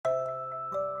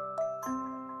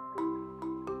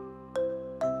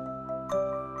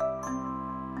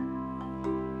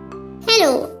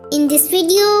In this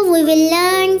video, we will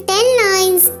learn 10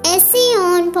 lines essay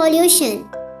on pollution.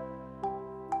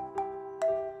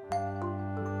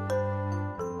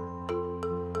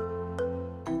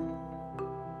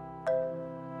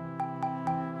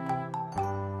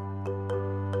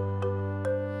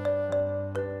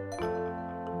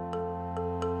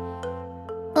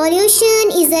 Pollution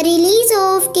is the release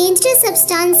of dangerous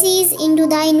substances into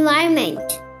the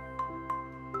environment.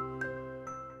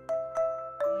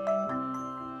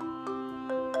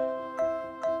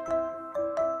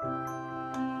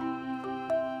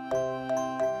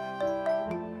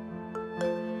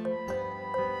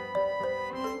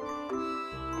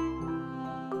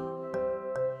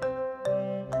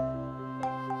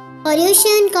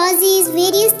 Pollution causes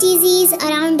various diseases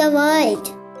around the world.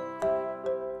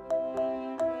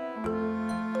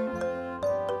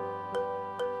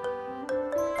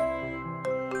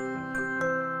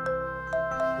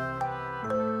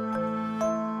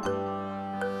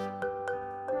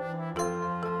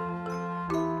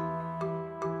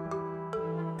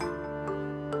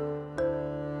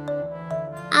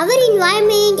 Our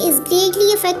environment is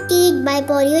greatly affected by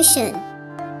pollution.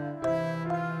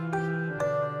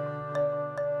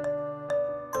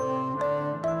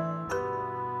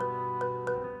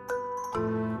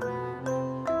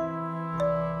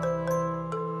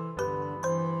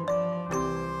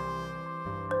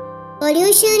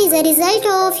 Pollution is a result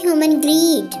of human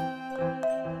greed.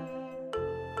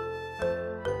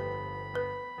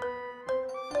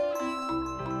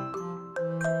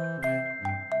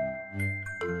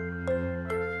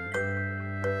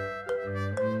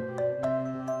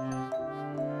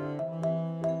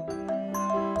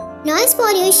 Noise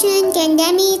pollution can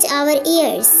damage our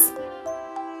ears.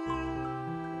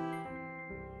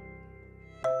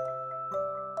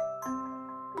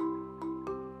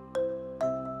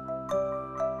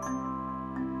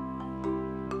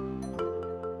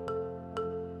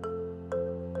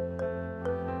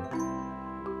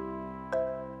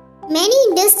 Many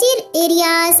industrial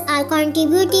areas are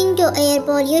contributing to air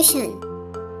pollution.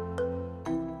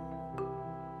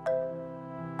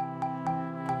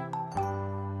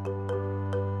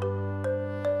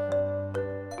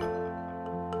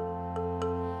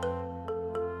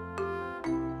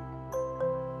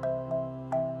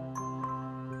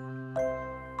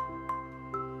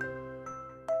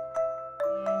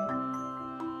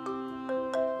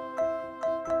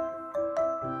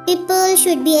 People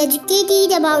should be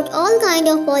educated about all kinds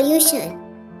of pollution.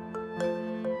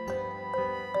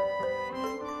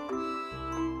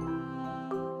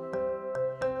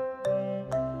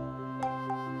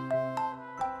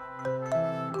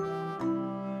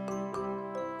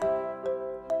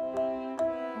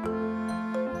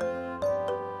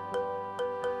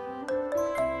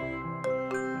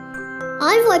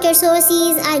 All water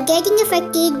sources are getting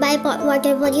affected by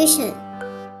water pollution.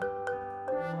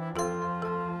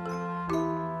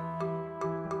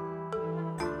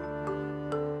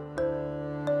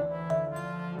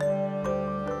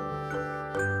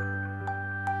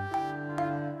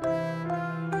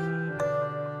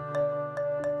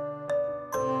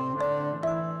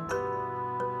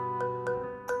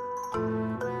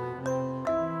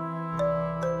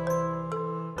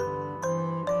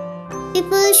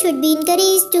 People should be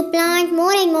encouraged to plant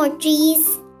more and more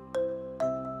trees.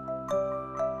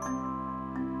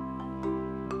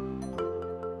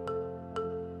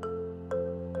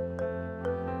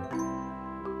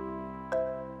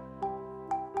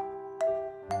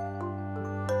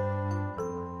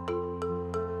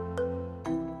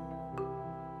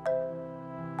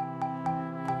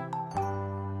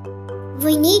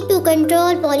 We need to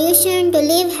control pollution to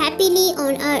live happily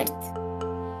on Earth.